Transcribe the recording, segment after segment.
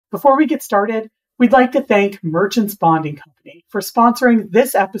Before we get started, we'd like to thank Merchants Bonding Company for sponsoring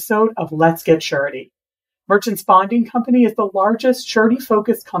this episode of Let's Get Surety. Merchants Bonding Company is the largest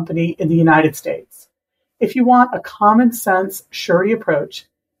surety-focused company in the United States. If you want a common-sense surety approach,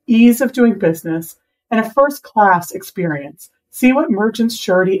 ease of doing business, and a first-class experience, see what Merchants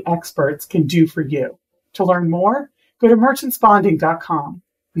Surety experts can do for you. To learn more, go to merchantsbonding.com.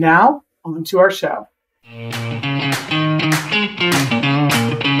 Now, on to our show.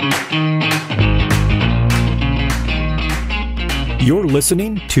 You're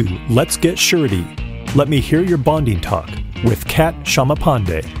listening to Let's Get Surety. Let me hear your bonding talk with Kat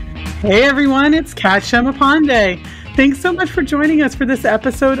Shamapande. Hey everyone, it's Kat Shamapande. Thanks so much for joining us for this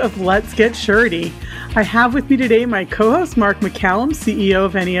episode of Let's Get Surety. I have with me today my co-host, Mark McCallum, CEO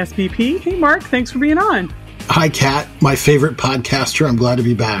of NASBP. Hey Mark, thanks for being on. Hi Kat, my favorite podcaster. I'm glad to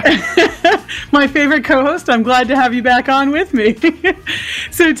be back. My favorite co-host. I'm glad to have you back on with me.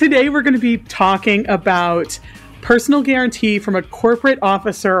 So today we're going to be talking about personal guarantee from a corporate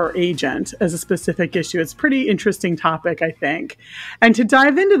officer or agent as a specific issue. It's a pretty interesting topic, I think. And to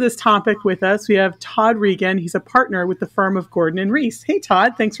dive into this topic with us, we have Todd Regan. He's a partner with the firm of Gordon and Rees. Hey,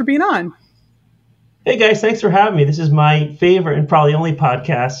 Todd, thanks for being on. Hey, guys, thanks for having me. This is my favorite and probably only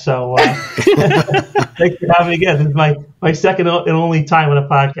podcast. So thanks for having me again. This is my second and only time on a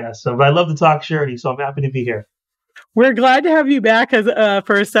podcast. But I love to talk surety, so I'm happy to be here. We're glad to have you back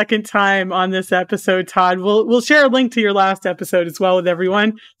for a second time on this episode, Todd. We'll share a link to your last episode as well with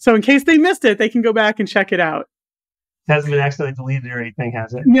everyone. So in case they missed it, they can go back and check it out. It hasn't been accidentally deleted or anything,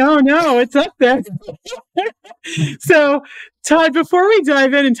 has it? No, it's up there. So, Todd, before we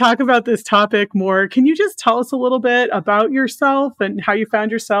dive in and talk about this topic more, can you just tell us a little bit about yourself and how you found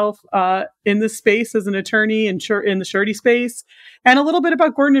yourself in this space as an attorney in the surety space, and a little bit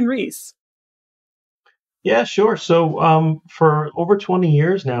about Gordon and Rees? Yeah, sure. So for over 20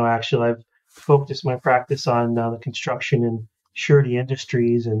 years now, actually, I've focused my practice on the construction and surety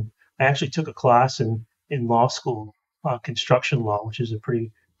industries. And I actually took a class in law school, construction law, which is a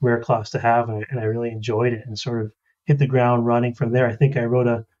pretty rare class to have. And I really enjoyed it and sort of hit the ground running from there. I think I wrote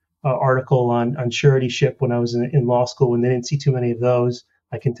a article on suretyship when I was in law school, and they didn't see too many of those,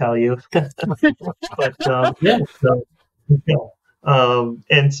 I can tell you. But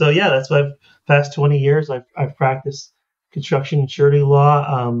and so, that's why past 20 years, I've practiced construction and surety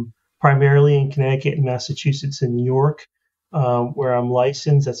law, primarily in Connecticut and Massachusetts and New York, where I'm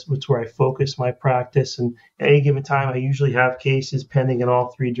licensed. That's where I focus my practice. And at any given time, I usually have cases pending in all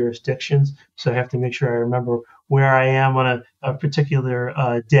three jurisdictions. So I have to make sure I remember where I am on a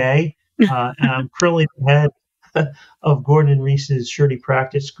particular day. And I'm currently the head of Gordon and Rees' surety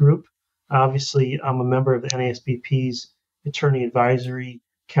practice group. Obviously, I'm a member of the NASBP's Attorney Advisory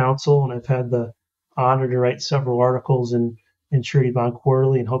Council, and I've had the honor to write several articles in Surety Bond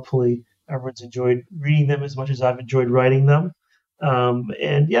Quarterly, and hopefully everyone's enjoyed reading them as much as I've enjoyed writing them.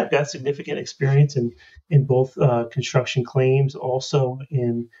 I've got significant experience in both construction claims, also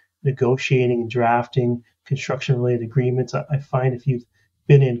in negotiating and drafting construction-related agreements. I find if you've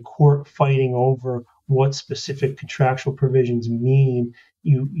been in court fighting over what specific contractual provisions mean,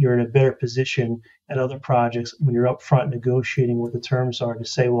 you're in a better position at other projects when you're up front negotiating what the terms are to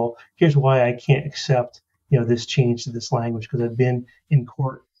say, well, here's why I can't accept this change to this language, because I've been in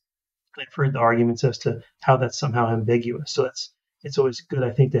court. I've heard the arguments as to how that's somehow ambiguous. So it's always good,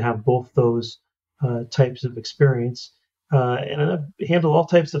 I think, to have both those types of experience. And I've handled all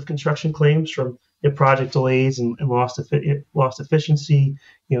types of construction claims, from project delays and lost efficiency,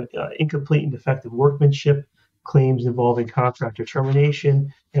 incomplete and defective workmanship, claims involving contractor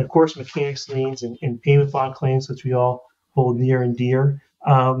termination, and of course mechanics liens and payment bond claims, which we all hold near and dear.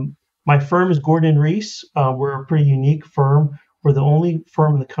 My firm is Gordon and Rees. We're a pretty unique firm. We're the only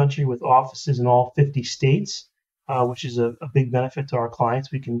firm in the country with offices in all 50 states, which is a big benefit to our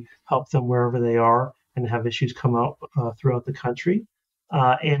clients. We can help them wherever they are and have issues come out throughout the country.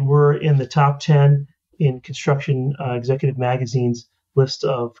 And we're in the top 10 in Construction Executive Magazine's list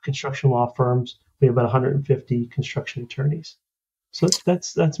of construction law firms. We have about 150 construction attorneys. So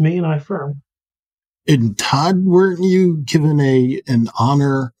that's me and my firm. And Todd, weren't you given an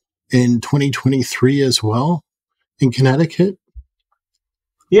honor in 2023 as well in Connecticut?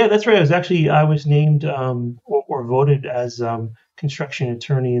 Yeah, that's right. I was named or voted as Construction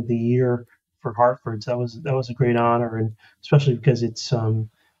Attorney of the Year for Hartford. So that was a great honor, and especially because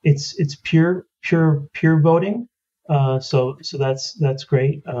it's pure voting. So that's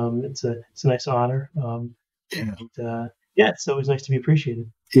great. It's a nice honor. It's always nice to be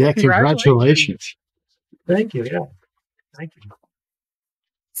appreciated. Yeah, congratulations. Thank you. Yeah, thank you.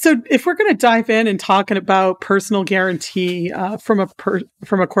 So if we're going to dive in and talking about personal guarantee from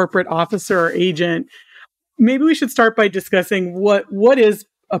a corporate officer or agent, maybe we should start by discussing what is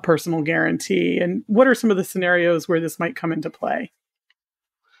a personal guarantee and what are some of the scenarios where this might come into play.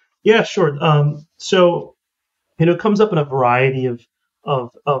 Yeah, sure. So it comes up in a variety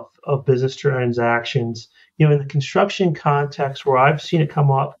of business transactions. In the construction context, where I've seen it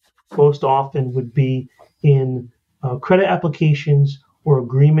come up most often would be in credit applications or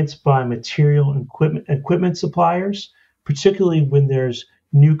agreements by material and equipment suppliers, particularly when there's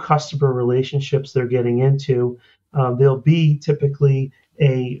new customer relationships they're getting into. There'll be typically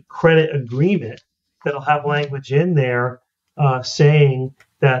a credit agreement that'll have language in there saying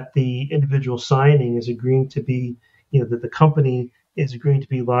that the individual signing is agreeing to be, that the company is agreeing to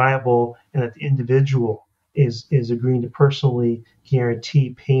be liable and that the individual is agreeing to personally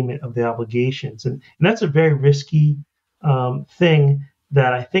guarantee payment of the obligations. And that's a very risky thing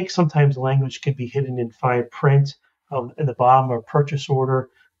that I think sometimes language can be hidden in fine print in the bottom of a purchase order.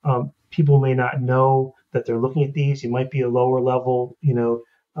 People may not know that they're looking at these. You might be a lower level,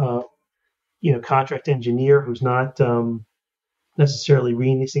 contract engineer who's not necessarily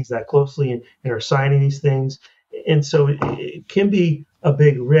reading these things that closely and are signing these things. And so it can be a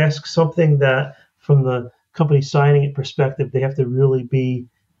big risk, something that from the company signing it perspective, they have to really be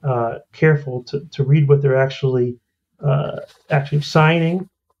careful to read what they're actually signing.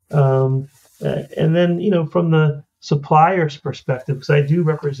 And then, from the supplier's perspective, because I do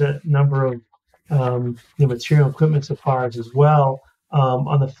represent a number of material equipment suppliers as well.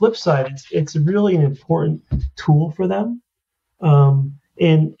 On the flip side, it's really an important tool for them.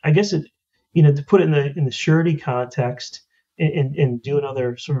 And I guess to put it in the surety context and do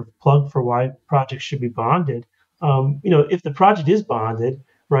another sort of plug for why projects should be bonded. If the project is bonded,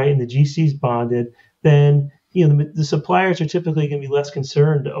 right, and the GC is bonded, then the suppliers are typically going to be less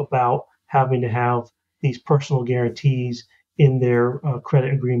concerned about having to have these personal guarantees in their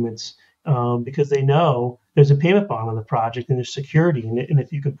credit agreements because they know there's a payment bond on the project and there's security. And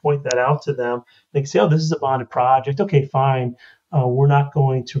if you can point that out to them, they can say, oh, this is a bonded project. Okay, fine. We're not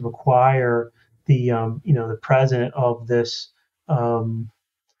going to require the president of this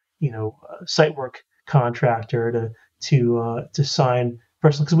site work contractor to sign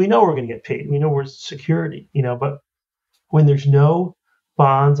personally, because we know we're going to get paid. We know we're security, but when there's no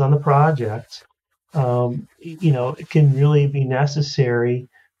bonds on the project, it can really be necessary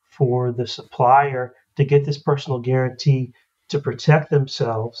for the supplier to get this personal guarantee to protect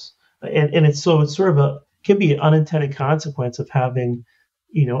themselves. And it's sort of can be an unintended consequence of having,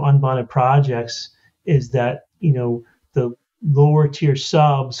 unbonded projects is that, the lower tier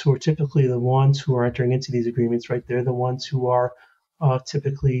subs who are typically the ones who are entering into these agreements, right? They're the ones who are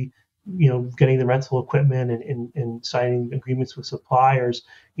typically, getting the rental equipment and signing agreements with suppliers.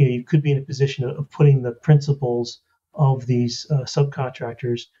 You could be in a position of putting the principals of these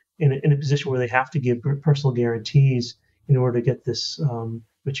subcontractors in a position where they have to give personal guarantees in order to get this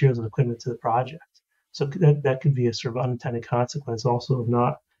materials and equipment to the project. So that could be a sort of unintended consequence also of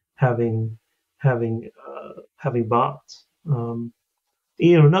not having bonds.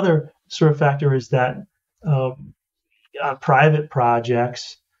 Another sort of factor is that on private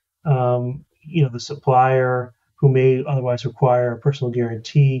projects, the supplier who may otherwise require a personal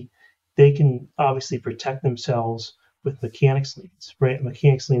guarantee, they can obviously protect themselves with mechanics liens, right?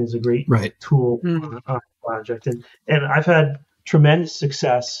 Mechanics lien is a great tool on a project. And I've had tremendous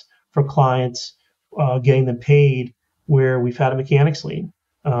success for clients getting them paid where we've had a mechanics lien.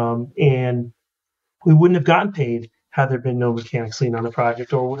 And we wouldn't have gotten paid had there been no mechanics lien on the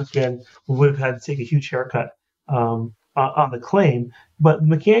project, or we would have had to take a huge haircut on the claim. But the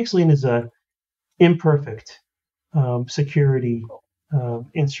mechanics lien is a imperfect security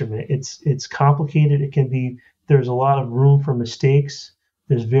instrument. It's complicated. There's a lot of room for mistakes.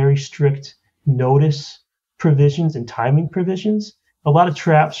 There's very strict notice provisions and timing provisions. A lot of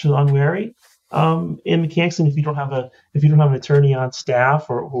traps for the unwary. In mechanics lien, if you don't have an attorney on staff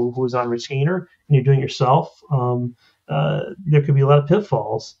or who's on retainer and you're doing it yourself, there could be a lot of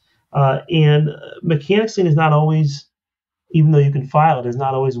pitfalls. And mechanics lien is not always, even though you can file it, is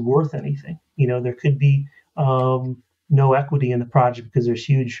not always worth anything. There could be no equity in the project because there's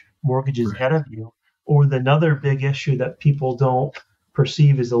huge mortgages ahead of you. Or another big issue that people don't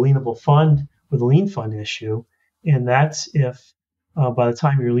perceive is the lienable fund or the lien fund issue, and that's if by the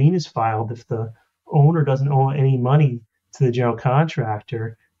time your lien is filed, if the owner doesn't owe any money to the general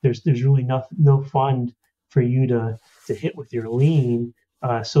contractor, there's really no fund for you to hit with your lien,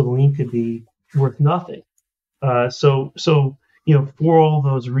 so the lien could be worth nothing. So for all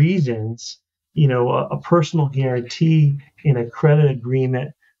those reasons, a personal guarantee in a credit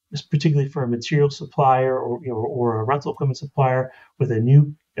agreement particularly for a material supplier or a rental equipment supplier with a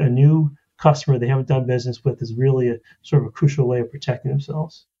new customer they haven't done business with, is really a sort of a crucial way of protecting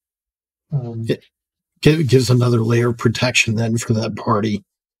themselves. It gives another layer of protection then for that party.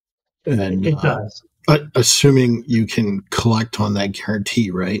 And it does. Assuming you can collect on that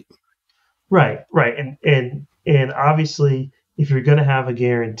guarantee, right? Right. And obviously, if you're going to have a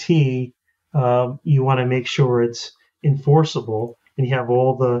guarantee, you want to make sure it's enforceable and you have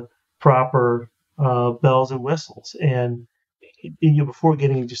all the proper bells and whistles. And before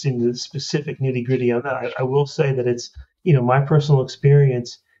getting just into the specific nitty gritty on that, I will say that it's, my personal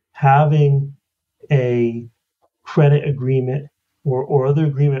experience having a credit agreement or other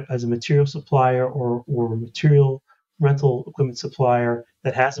agreement as a material supplier or material rental equipment supplier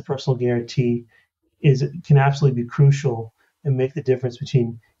that has a personal guarantee can absolutely be crucial and make the difference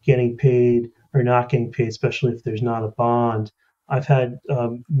between getting paid or not getting paid, especially if there's not a bond. I've had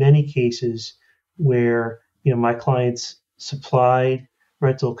many cases where my clients supplied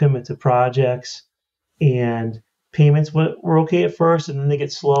rental equipment to projects, and payments were okay at first, and then they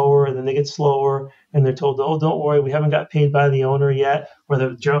get slower, and then they get slower, and they're told, oh, don't worry, we haven't got paid by the owner yet, or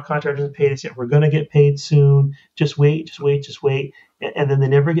the general contractor hasn't paid us yet. We're going to get paid soon. Just wait. And then they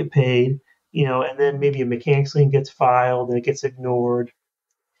never get paid, and then maybe a mechanics lien gets filed and it gets ignored.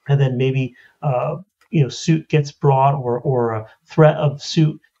 And then maybe, suit gets brought or a threat of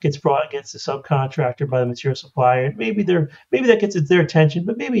suit gets brought against the subcontractor by the material supplier. And maybe that gets their attention,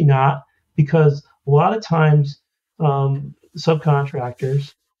 but maybe not, because a lot of times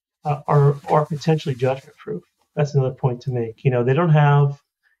subcontractors are potentially judgment proof. That's another point to make. They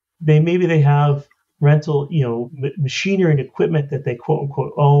have rental, machinery and equipment that they quote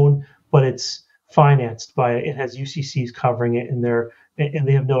unquote own, but it's financed by it has UCCs covering it, and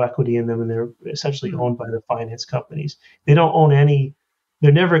they have no equity in them, and they're essentially owned by the finance companies. They don't own any.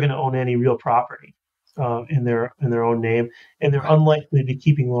 They're never going to own any real property in their own name, and they're unlikely to be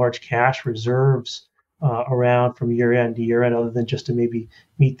keeping large cash reserves around from year end to year end, other than just to maybe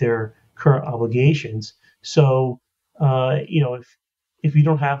meet their current obligations. So, if you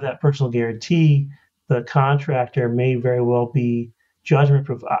don't have that personal guarantee, the contractor may very well be judgment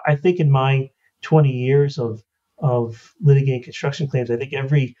proof. I think in my 20 years of litigating construction claims, I think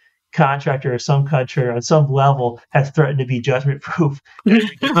every contractor or some country on some level has threatened to be judgment proof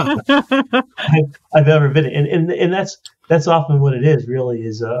I've ever been in. And that's often what it is, really,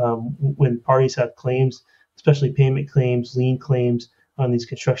 is when parties have claims, especially payment claims, lien claims on these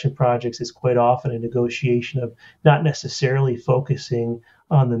construction projects, is quite often a negotiation of not necessarily focusing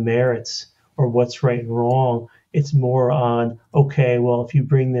on the merits or what's right and wrong. It's more on, okay, well, if you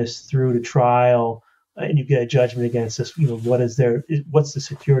bring this through to trial and you get a judgment against this, what's the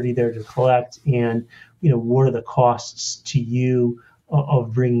security there to collect, and what are the costs to you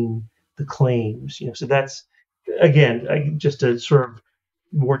of bringing the claims? So that's, again, just a sort of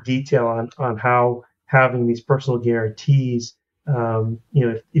more detail on how having these personal guarantees,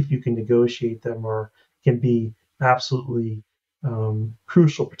 if you can negotiate them, or can be absolutely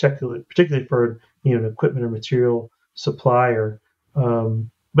crucial, particularly for an equipment or material supplier.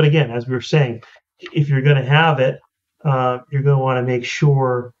 But again, as we were saying, if you're going to have it, you're going to want to make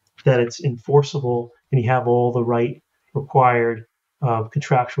sure that it's enforceable and you have all the right required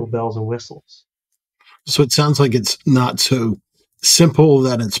contractual bells and whistles. So it sounds like it's not so simple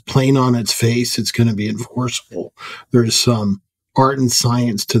that it's plain on its face. It's going to be enforceable. There's some art and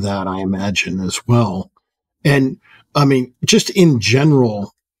science to that, I imagine, as well. And I mean, just in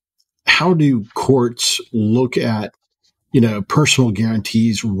general, how do courts look at personal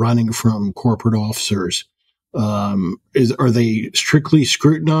guarantees running from corporate officers? Are they strictly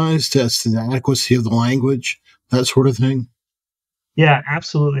scrutinized as to the adequacy of the language, that sort of thing? Yeah,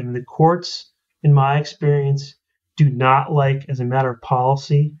 absolutely. I mean, the courts, in my experience, do not like, as a matter of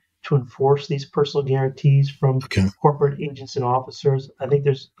policy, to enforce these personal guarantees from corporate agents and officers. I think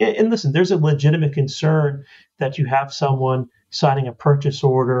there's a legitimate concern that you have someone signing a purchase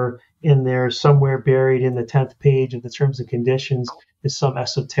order and there's somewhere buried in the 10th page of the terms and conditions is some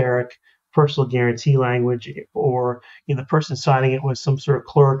esoteric personal guarantee language, or the person signing it was some sort of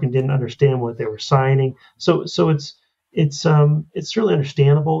clerk and didn't understand what they were signing. So it's really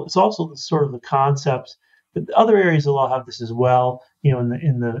understandable. It's also sort of the concept that other areas of the law have this as well.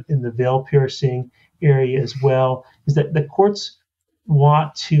 In the veil piercing area as well, is that the courts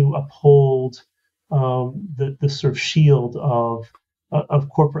want to uphold the sort of shield of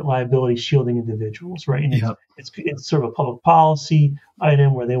corporate liability, shielding individuals, right? And it's sort of a public policy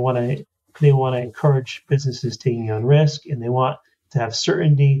item where they want to encourage businesses taking on risk, and they want to have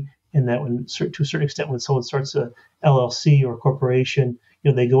certainty in that to a certain extent, when someone starts a LLC or a corporation,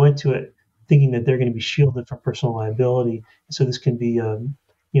 they go into it thinking that they're going to be shielded from personal liability. So this can be,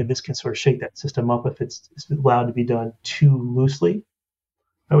 this can sort of shake that system up if it's allowed to be done too loosely,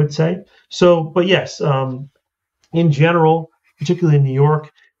 I would say. So, but yes, in general, particularly in New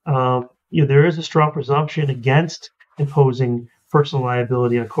York, there is a strong presumption against imposing personal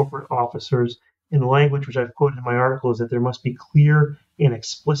liability on corporate officers. In the language which I've quoted in my article is that there must be clear and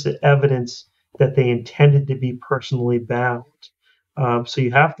explicit evidence that they intended to be personally bound. So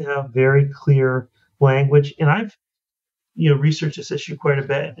you have to have very clear language. And I've researched this issue quite a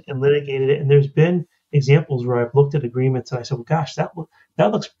bit and litigated it. And there's been examples where I've looked at agreements and I said, well, gosh, that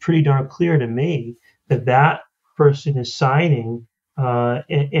looks pretty darn clear to me that person is signing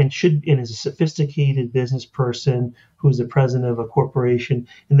and is a sophisticated business person who's the president of a corporation,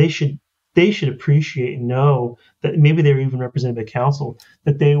 and they should appreciate and know that maybe they were even represented by counsel,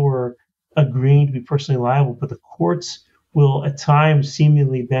 that they were agreeing to be personally liable. But the courts will at times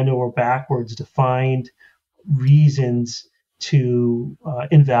seemingly bend over backwards to find reasons to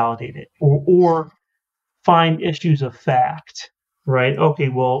invalidate it or find issues of fact, right? Okay,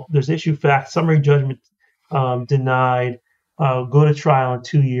 well, there's issue fact, summary judgment denied, go to trial in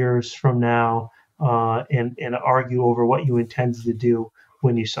 2 years from now and argue over what you intended to do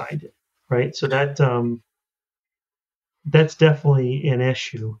when you signed it, right? So that's definitely an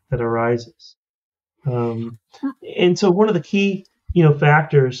issue that arises. And so one of the key,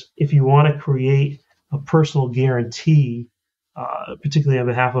 factors, if you want to create a personal guarantee, particularly on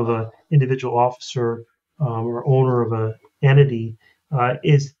behalf of an individual officer or owner of an entity,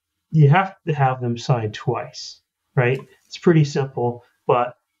 is you have to have them sign twice, right? It's pretty simple,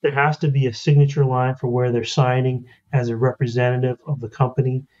 but there has to be a signature line for where they're signing as a representative of the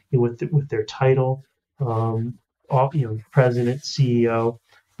company with their title, president, CEO.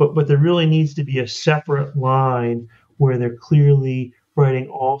 But there really needs to be a separate line where they're clearly writing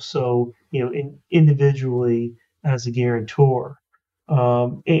also, individually as a guarantor.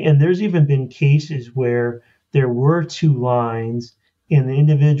 And there's even been cases where there were two lines and the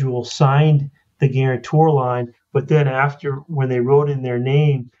individual signed the guarantor line, but then after, when they wrote in their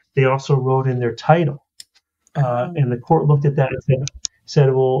name, they also wrote in their title. And the court looked at that and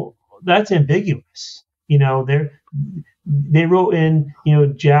said, well, that's ambiguous. They wrote in,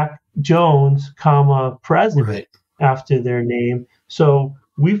 Jack Jones, president, right, after their name. So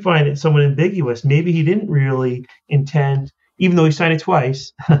we find it somewhat ambiguous. Maybe he didn't really intend, even though he signed it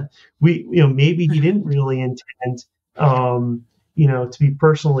twice, maybe he didn't really intend, to be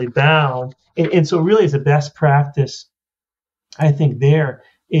personally bound. And so really as a best practice, I think there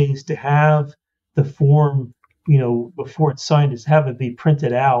is to have the form, before it's signed, is have it be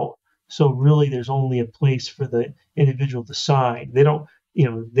printed out. So really there's only a place for the individual to sign. They don't,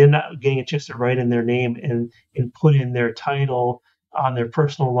 they're not getting a chance to write in their name and put in their title on their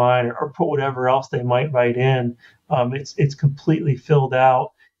personal line or put whatever else they might write in. It's completely filled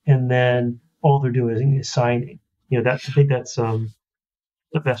out, and then all they're doing is signing. I think that's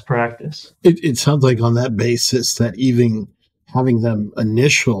the best practice. It sounds like on that basis that even having them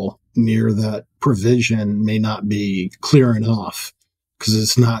initial near that provision may not be clear enough because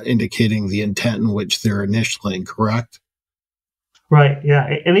it's not indicating the intent in which they're initialing, correct? Right. Yeah.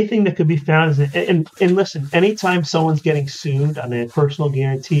 Anything that could be found is, and listen, anytime someone's getting sued on a personal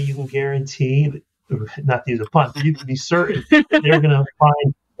guarantee, you can guarantee, not to use a pun, but you can be certain they're going to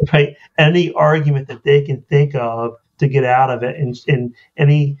find, right, any argument that they can think of to get out of it, and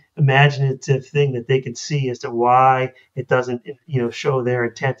any imaginative thing that they can see as to why it doesn't, show their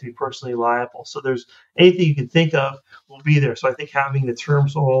intent to be personally liable. So there's anything you can think of will be there. So I think having the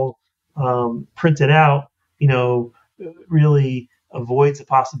terms all printed out, really avoids the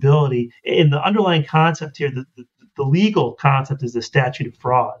possibility. And the underlying concept here, the legal concept, is the statute of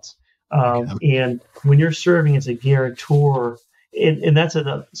frauds. And when you're serving as a guarantor, and that's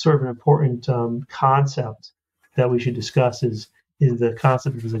a sort of an important concept that we should discuss is the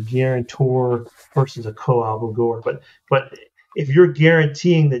concept of a guarantor versus a co-obligor. But if you're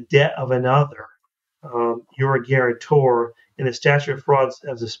guaranteeing the debt of another, you're a guarantor, and the statute of frauds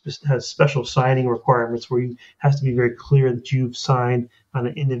has special signing requirements where you has to be very clear that you've signed on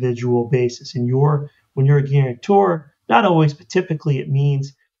an individual basis. And when you're a guarantor, not always, but typically it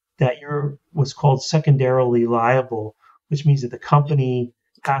means that you're what's called secondarily liable, which means that the company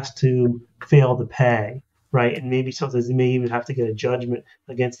has to fail to pay, right? And maybe sometimes they may even have to get a judgment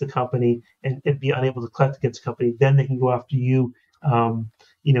against the company and be unable to collect against the company. Then they can go after you,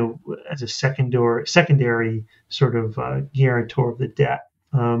 as a secondary sort of guarantor of the debt.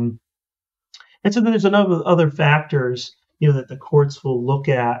 And so then there's other factors, that the courts will look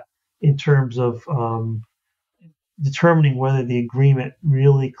at in terms of determining whether the agreement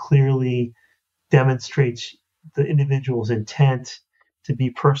really clearly demonstrates the individual's intent to be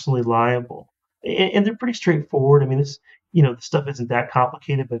personally liable. And they're pretty straightforward. I mean, the stuff isn't that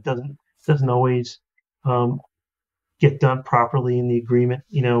complicated, but it doesn't always get done properly in the agreement.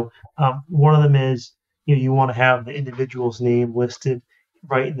 One of them is, you want to have the individual's name listed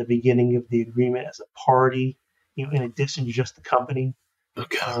right in the beginning of the agreement as a party, in addition to just the company.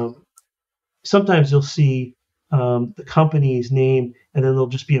 Okay. Sometimes you'll see the company's name, and then there'll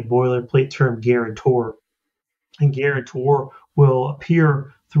just be a boilerplate term, guarantor. And guarantor will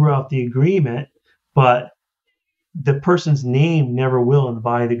appear throughout the agreement, but the person's name never will in the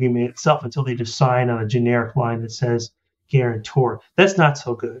body of the agreement itself until they just sign on a generic line that says guarantor. That's not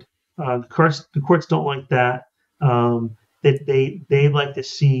so good. The courts don't like that. They like to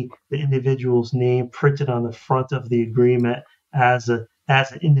see the individual's name printed on the front of the agreement as an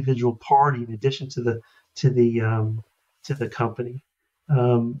individual party in addition to the company.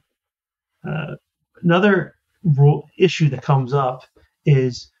 Another issue that comes up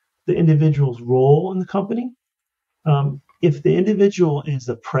is the individual's role in the company. If the individual is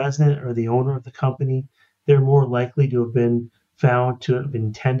the president or the owner of the company, they're more likely to have been found to have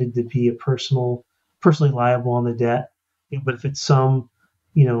intended to be personally liable on the debt. But if it's some,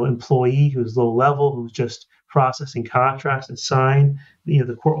 employee who's low level, who's just processing contracts and sign,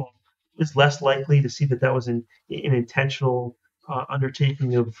 the court is less likely to see that was an intentional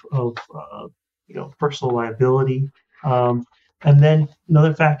undertaking of personal liability. And then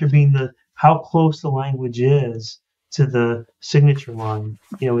another factor being how close the language is to the signature line.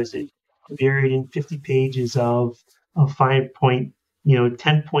 Is it buried in 50 pages of 5-point,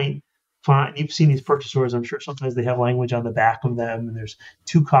 10-point font? You've seen these purchase orders. I'm sure sometimes they have language on the back of them, and there's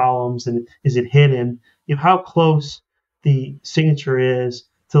 2 columns. And is it hidden? How close the signature is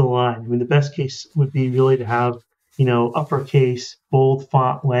to the line. I mean, the best case would be really to have uppercase bold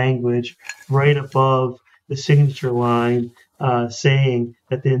font language right above the signature line, saying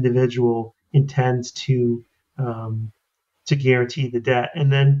that the individual intends to guarantee the debt.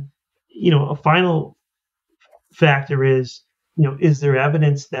 And then, a final factor is, is there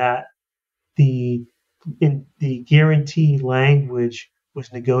evidence that the guarantee language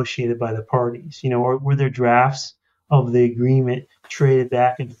was negotiated by the parties? Or were there drafts of the agreement traded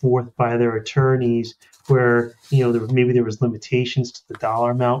back and forth by their attorneys where, maybe there was limitations to the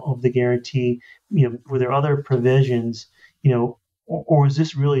dollar amount of the guarantee? Were there other provisions, or is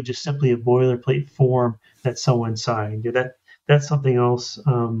this really just simply a boilerplate form that someone signed? That's something else,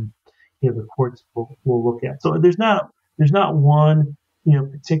 the courts will look at. So there's not one,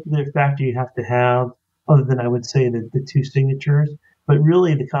 particular factor you have to have other than, I would say, the 2 signatures. But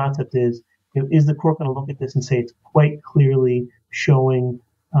really the concept is, is the court going to look at this and say it's quite clearly showing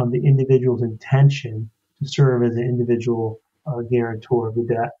the individual's intention to serve as an individual guarantor of the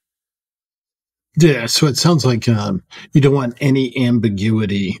debt? Yeah, so it sounds like you don't want any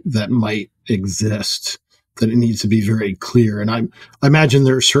ambiguity that might exist, that it needs to be very clear. And I imagine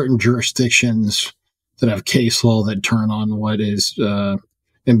there are certain jurisdictions that have case law that turn on what is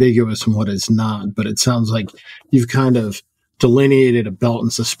ambiguous and what is not. But it sounds like you've kind of delineated a belt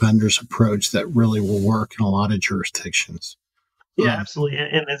and suspenders approach that really will work in a lot of jurisdictions. Yeah, absolutely.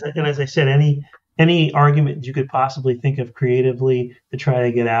 And as I said, any argument you could possibly think of creatively to try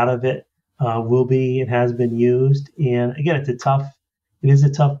to get out of it will be and has been used. And again, it is a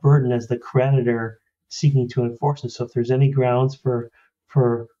tough burden as the creditor seeking to enforce it. So if there's any grounds for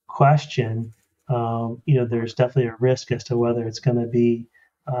question, there's definitely a risk as to whether it's going to be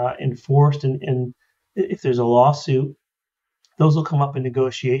enforced. And if there's a lawsuit, those will come up in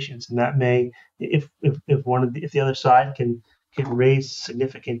negotiations, and that may, if the other side can raise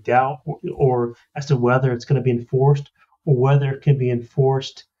significant doubt or as to whether it's going to be enforced or whether it can be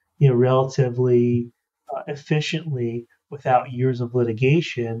enforced, relatively efficiently without years of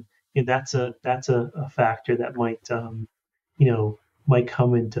litigation, that's a factor that might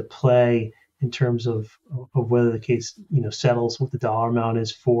come into play in terms of whether the case settles what the dollar amount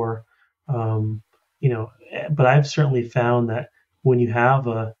is for. But I've certainly found that when you have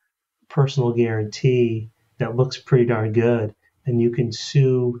a personal guarantee that looks pretty darn good, and you can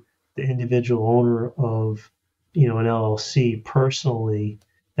sue the individual owner of an LLC personally,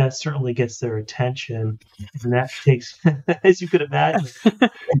 that certainly gets their attention, and that takes, as you could imagine,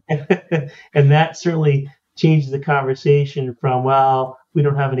 and that certainly changes the conversation from, well, we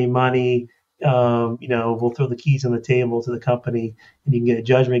don't have any money, we'll throw the keys on the table to the company and you can get a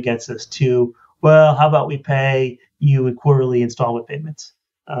judgment against us, to, well, how about we pay you in quarterly installment payments?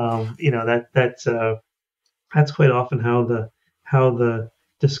 That's quite often how the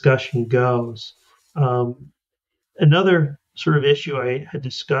discussion goes. Another sort of issue I had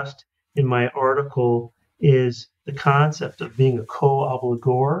discussed in my article is the concept of being a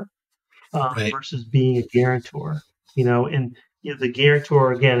co-obligor Right. versus being a guarantor. And the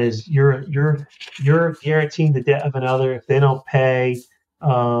guarantor again is you're guaranteeing the debt of another. If they don't pay,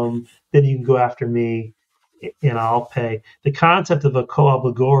 then you can go after me, and I'll pay. The concept of a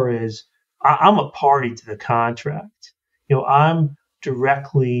co-obligor is I'm a party to the contract. I'm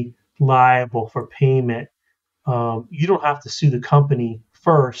directly liable for payment. You don't have to sue the company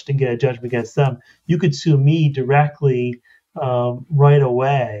first and get a judgment against them. You could sue me directly right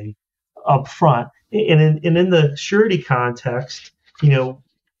away up front. And in the surety context,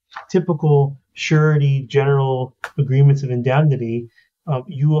 typical surety general agreements of indemnity,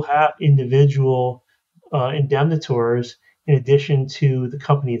 you will have individual indemnitors in addition to the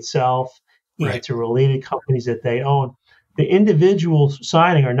company itself and to related companies that they own. The individuals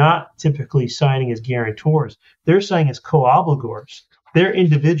signing are not typically signing as guarantors. They're signing as co-obligors. They're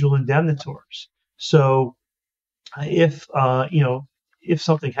individual indemnitors. So if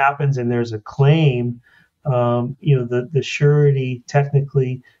something happens and there's a claim, the surety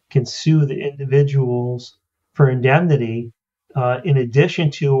technically can sue the individuals for indemnity in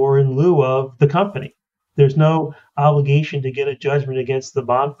addition to or in lieu of the company. There's no obligation to get a judgment against the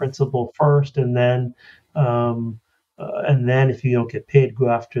bond principal first, and then if you don't get paid, go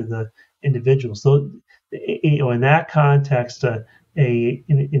after the individuals. So, in that context, an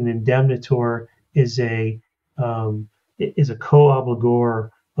indemnitor is a co-obligor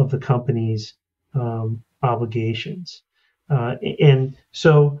of the company's obligations, and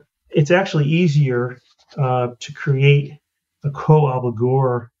so it's actually easier to create a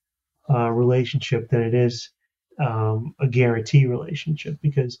co-obligor relationship than it is a guarantee relationship,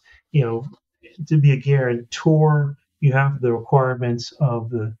 because to be a guarantor, you have the requirements of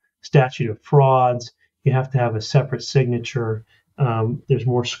the statute of frauds. You have to have a separate signature. There's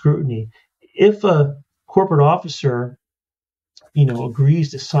more scrutiny. If a corporate officer,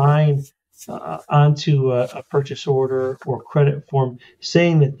 agrees to sign onto a purchase order or credit form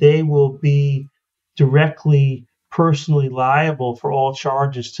saying that they will be directly personally liable for all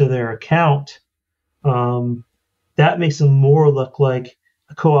charges to their account, that makes them more look like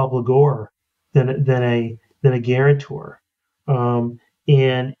a co-obligor than a guarantor.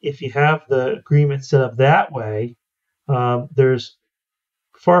 And if you have the agreement set up that way, there's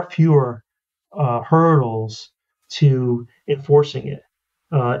far fewer hurdles to enforcing it,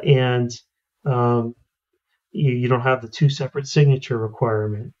 and you don't have the two separate signature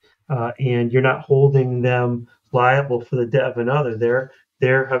requirement, and you're not holding them liable for the debt of another. They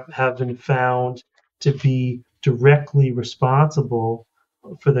have been found to be directly responsible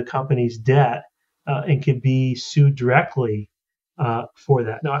for the company's debt and can be sued directly for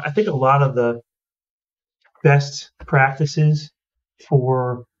that. Now, I think a lot of the best practices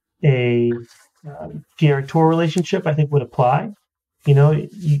for a guarantor relationship, I think, would apply.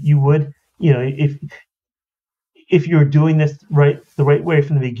 You would, if you're doing this the right way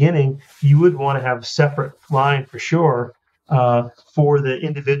from the beginning, you would want to have a separate line for sure for the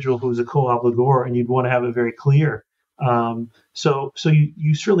individual who's a co-obligor, and you'd want to have it very clear. So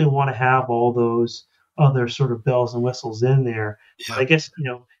you certainly want to have all those other sort of bells and whistles in there. Yeah. I guess,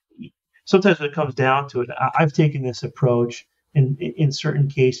 sometimes when it comes down to it, I've taken this approach in certain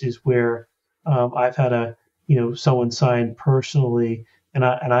cases where I've had someone sign personally, and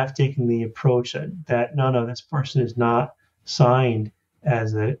I've taken the approach that no, this person is not signed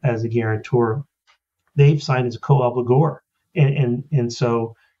as a guarantor. They've signed as a co-obligor, and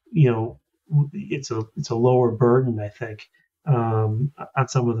so it's a lower burden, I think, on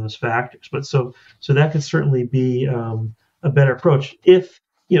some of those factors. But so that could certainly be a better approach if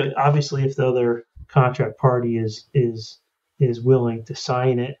obviously if the other contract party is willing to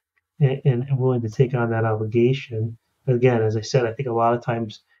sign it and willing to take on that obligation. Again, as I said, I think a lot of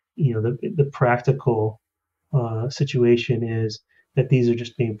times the practical situation is that these are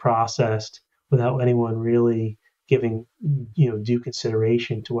just being processed without anyone really giving due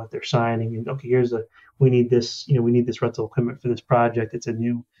consideration to what they're signing. And okay, we need this rental equipment for this project. It's a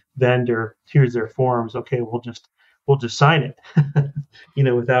new vendor. Here's their forms. Okay, we'll just sign it,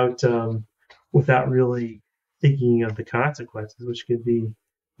 without really thinking of the consequences, which can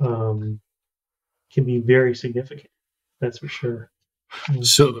be very significant. That's for sure.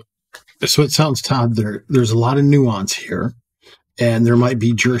 So it sounds, Todd, there's a lot of nuance here, and there might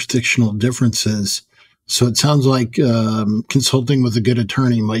be jurisdictional differences. So it sounds like consulting with a good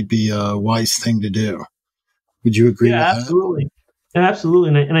attorney might be a wise thing to do. Would you agree with absolutely. that?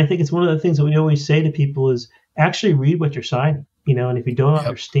 Absolutely. And I think it's one of the things that we always say to people is actually read what you're signing, and if you don't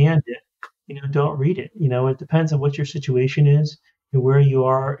understand it, don't read it. It depends on what your situation is and where you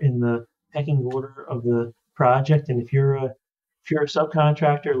are in the pecking order of the project. And if you're a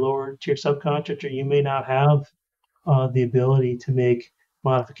subcontractor, lower tier subcontractor, you may not have the ability to make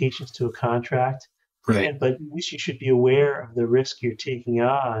modifications to a contract. Right. But at least you should be aware of the risk you're taking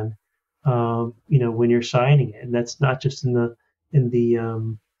on, when you're signing it. And that's not just in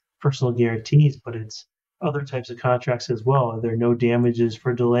the personal guarantees, but it's other types of contracts as well. Are there no damages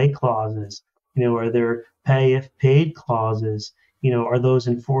for delay clauses? Are there pay if paid clauses? Are those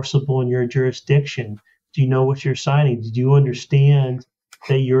enforceable in your jurisdiction? Do you know what you're signing? Do you understand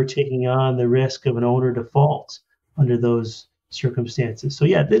that you're taking on the risk of an owner default under those circumstances? So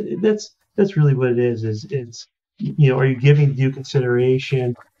yeah, that's really what it is. It's are you giving due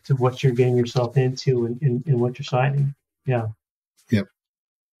consideration to what you're getting yourself into and what you're signing? Yeah. Yep.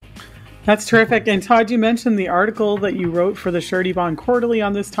 That's terrific. And Todd, you mentioned the article that you wrote for the Surety Bond Quarterly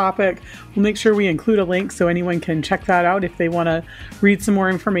on this topic. We'll make sure we include a link so anyone can check that out if they want to read some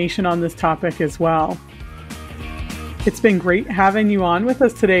more information on this topic as well. It's been great having you on with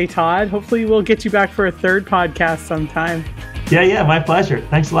us today, Todd. Hopefully we'll get you back for a third podcast sometime. Yeah, my pleasure.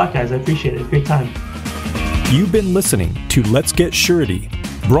 Thanks a lot, guys. I appreciate it. Great time. You've been listening to Let's Get Surety,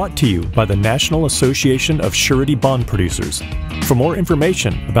 brought to you by the National Association of Surety Bond Producers. For more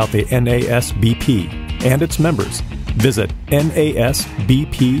information about the NASBP and its members, visit nasbp.org.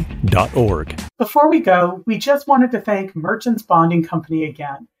 Before we go, we just wanted to thank Merchants Bonding Company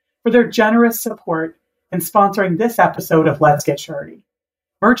again for their generous support in sponsoring this episode of Let's Get Surety.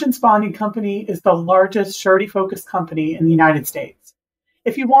 Merchants Bonding Company is the largest surety-focused company in the United States.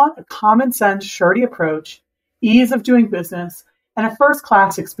 If you want a common-sense surety approach, ease of doing business, and a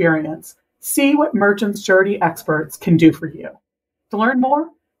first-class experience, see what Merchants Surety experts can do for you. To learn more,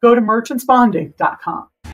 go to merchantsbonding.com.